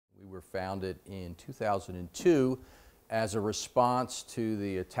were founded in 2002 as a response to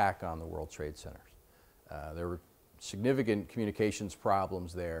the attack on the World Trade Centers. There were significant communications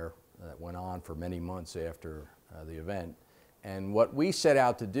problems there that went on for many months after the event. And what we set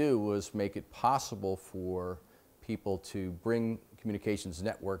out to do was make it possible for people to bring communications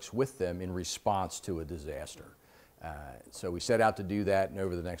networks with them in response to a disaster. So we set out to do that, and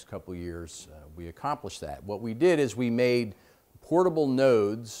over the next couple of years we accomplished that. What we did is we made portable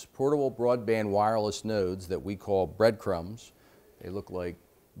nodes, portable broadband wireless nodes that we call breadcrumbs. They look like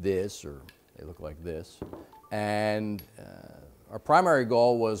this, or they look like this. And our primary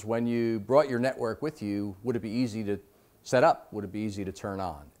goal was, when you brought your network with you, would it be easy to set up? Would it be easy to turn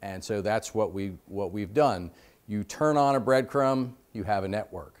on? And so that's what we've done. You turn on a breadcrumb, you have a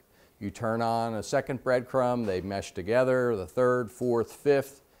network. You turn on a second breadcrumb, they mesh together, the third, fourth,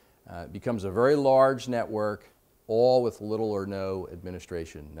 fifth. It becomes a very large network, all with little or no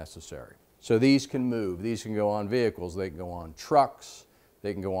administration necessary. So these can move. These can go on vehicles, they can go on trucks,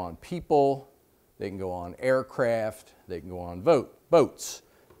 they can go on people, they can go on aircraft, they can go on boats,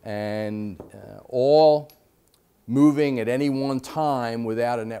 and all moving at any one time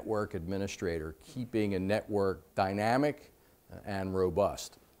without a network administrator, keeping a network dynamic and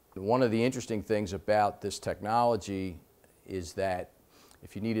robust. One of the interesting things about this technology is that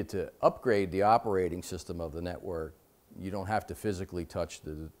if you needed to upgrade the operating system of the network, you don't have to physically touch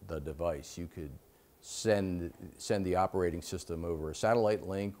the device. You could send the operating system over a satellite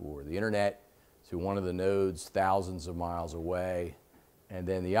link or the internet to one of the nodes thousands of miles away, and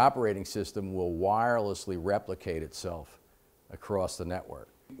then the operating system will wirelessly replicate itself across the network.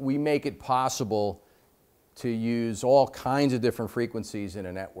 We make it possible to use all kinds of different frequencies in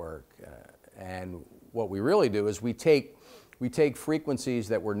a network, and what we really do is we take frequencies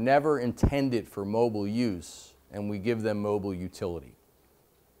that were never intended for mobile use, and we give them mobile utility.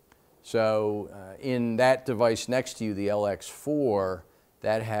 So in that device next to you, the LX4,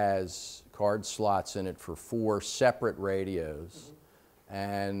 that has card slots in it for 4 separate radios.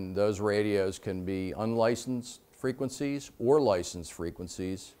 And those radios can be unlicensed frequencies or licensed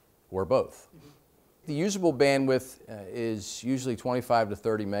frequencies, or both. The usable bandwidth is usually 25 to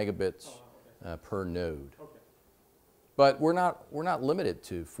 30 megabits per node. But we're not limited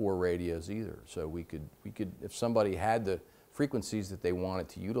to 4 radios either. So we could, if somebody had the frequencies that they wanted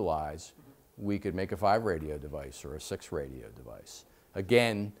to utilize, we could make a 5 radio device or a 6 radio device.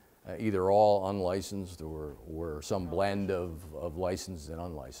 Again, either all unlicensed or some blend of licensed and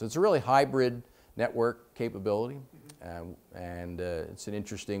unlicensed. It's a really hybrid network capability, and it's an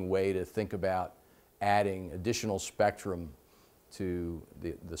interesting way to think about adding additional spectrum to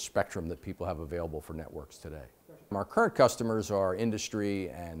the spectrum that people have available for networks today. Our current customers are industry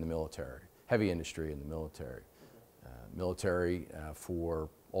and the military, heavy industry and the military. Military for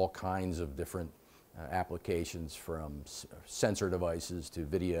all kinds of different applications, from sensor devices to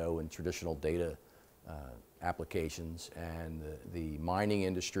video and traditional data applications, and the mining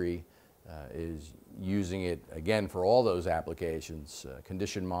industry is using it again for all those applications,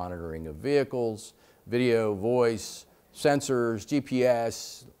 condition monitoring of vehicles, video, voice, sensors,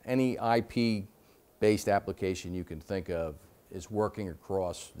 GPS, any IP-based application you can think of is working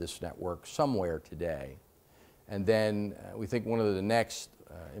across this network somewhere today. And then we think one of the next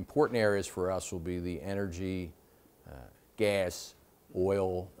important areas for us will be the energy, gas,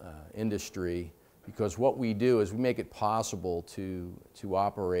 oil industry, because what we do is we make it possible to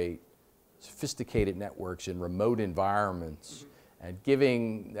operate sophisticated networks in remote environments, and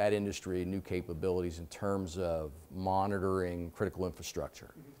giving that industry new capabilities in terms of monitoring critical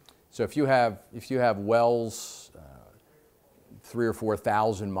infrastructure. So if you have wells 3,000 or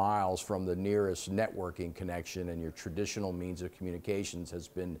 4,000 miles from the nearest networking connection, and your traditional means of communications has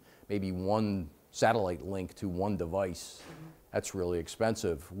been maybe one satellite link to one device, that's really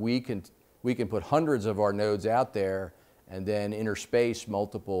expensive. We can put hundreds of our nodes out there and then interspace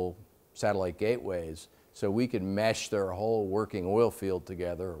multiple satellite gateways, so we can mesh their whole working oil field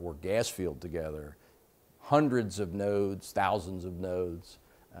together or gas field together, hundreds of nodes, thousands of nodes,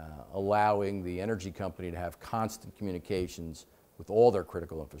 allowing the energy company to have constant communications with all their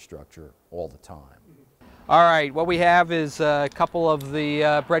critical infrastructure all the time. All right, what we have is a couple of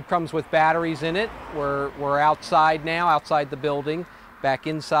the breadcrumbs with batteries in it. We're outside now, outside the building. Back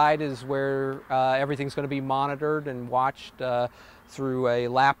inside is where everything's going to be monitored and watched through a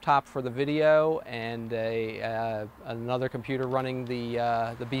laptop for the video, and another computer running the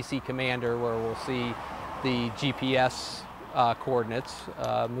BC Commander, where we'll see the GPS coordinates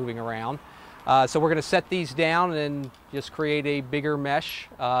moving around. So we're going to set these down and just create a bigger mesh.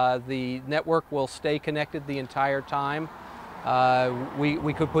 The network will stay connected the entire time.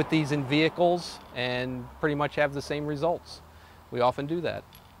 We could put these in vehicles and pretty much have the same results. We often do that.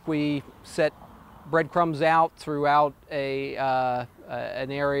 We set breadcrumbs out throughout an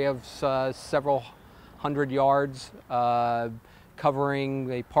area of several hundred yards,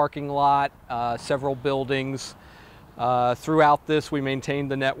 covering a parking lot, several buildings. Throughout this, we maintain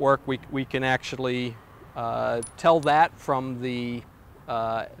the network. We can actually tell that from the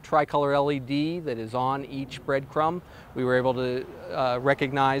tricolor LED that is on each breadcrumb. We were able to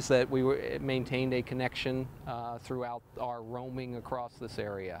recognize that we maintained a connection throughout our roaming across this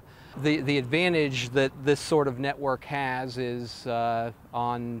area. The advantage that this sort of network has is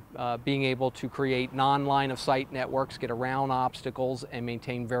on being able to create non-line of sight networks, get around obstacles, and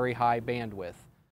maintain very high bandwidth.